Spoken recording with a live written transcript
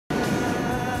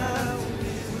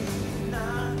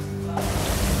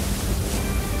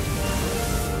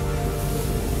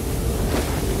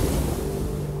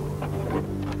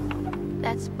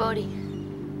Bodhi.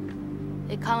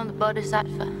 They call him the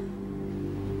Bodhisattva.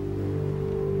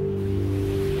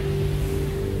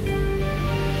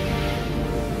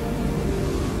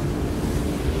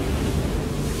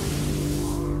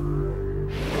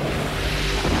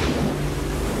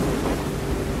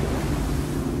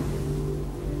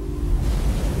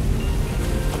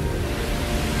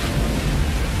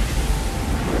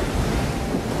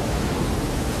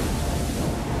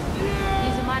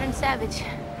 He's a modern savage.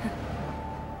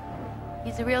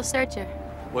 He's a real searcher.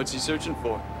 What's he searching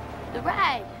for? The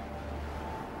ride.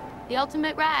 The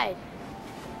ultimate ride.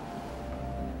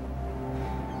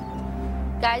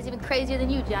 Guy's even crazier than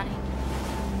you, Johnny.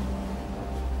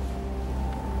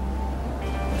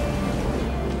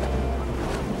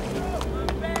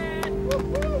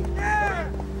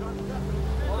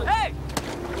 Hey!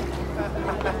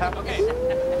 Okay.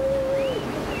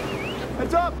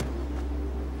 Heads up!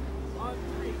 On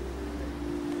three.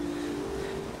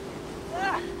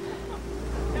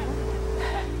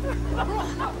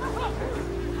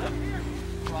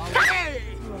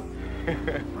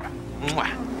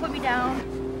 Put me down.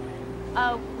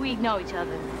 We know each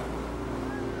other.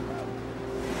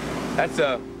 That's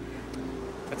a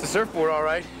surfboard, all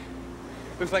right.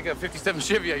 Looks like a '57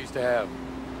 Chevy I used to have.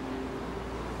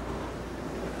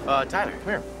 Tyler, come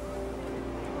here.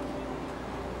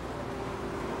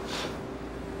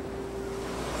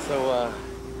 So,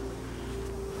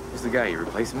 who's the guy? You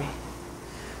replacing me?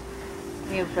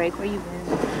 Give me a break. Where you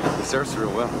been? He surfs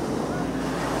real well.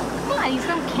 Come on, he's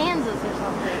from Kansas or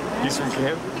something. Man. He's from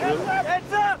Kansas? Really?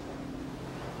 Heads up!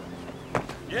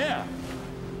 Yeah.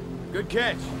 Good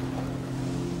catch.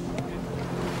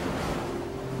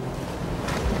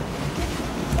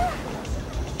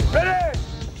 Ready!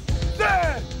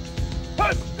 Stand!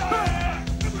 Push!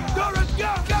 Go, let's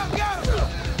go, go, go!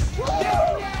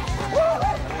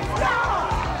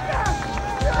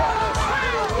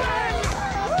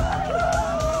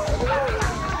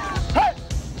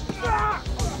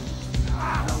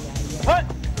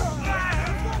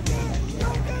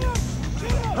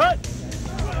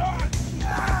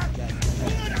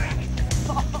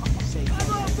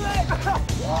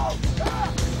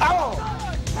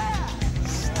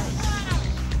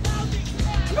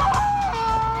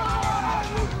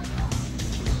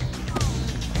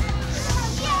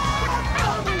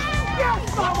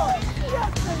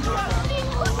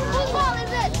 Whose ball is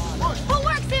this? Who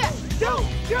works here?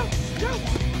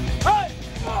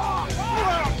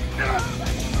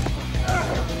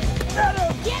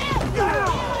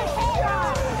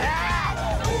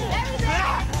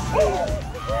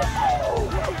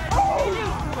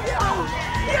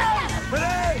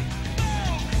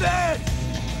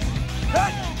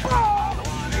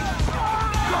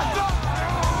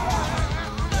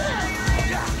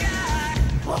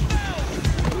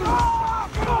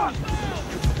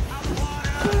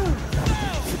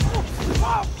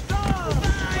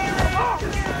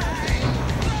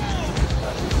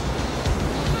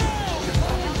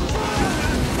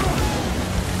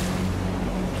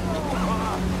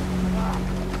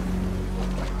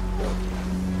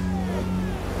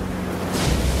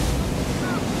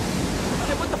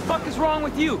 What is wrong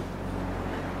with you?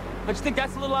 Don't you think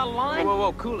that's a little out of line? Whoa,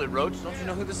 whoa, cool it, Roach. Don't you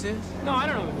know who this is? No, I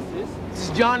don't know who this is. This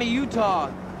is Johnny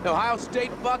Utah. The Ohio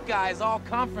State Buckeyes, all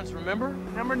conference, remember?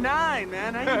 Number 9,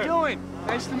 man. How you doing?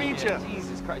 Nice to meet you.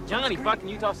 Jesus Christ. Johnny fucking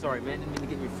Utah. Sorry, man. Didn't mean to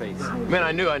get in your face. Man,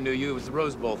 I knew you. It was the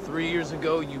Rose Bowl. 3 years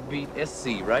ago, you beat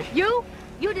SC, right? You?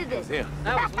 You did this. Yeah.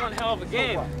 That was one hell of a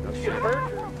game. You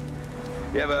hurt?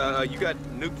 Yeah, but you got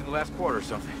nuked in the last quarter or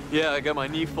something. Yeah, I got my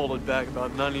knee folded back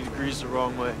about 90 degrees the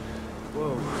wrong way.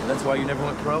 Whoa. That's why you never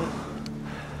went pro?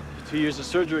 2 years of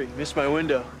surgery, missed my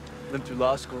window. Went through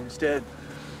law school instead.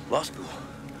 Law school?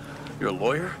 You're a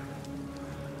lawyer?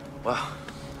 Wow.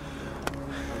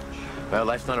 Well,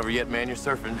 life's not over yet, man. You're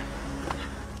surfing.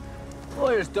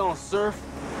 Lawyers don't surf.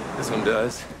 This one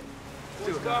does.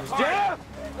 Jeff!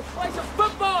 Let's play some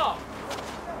football!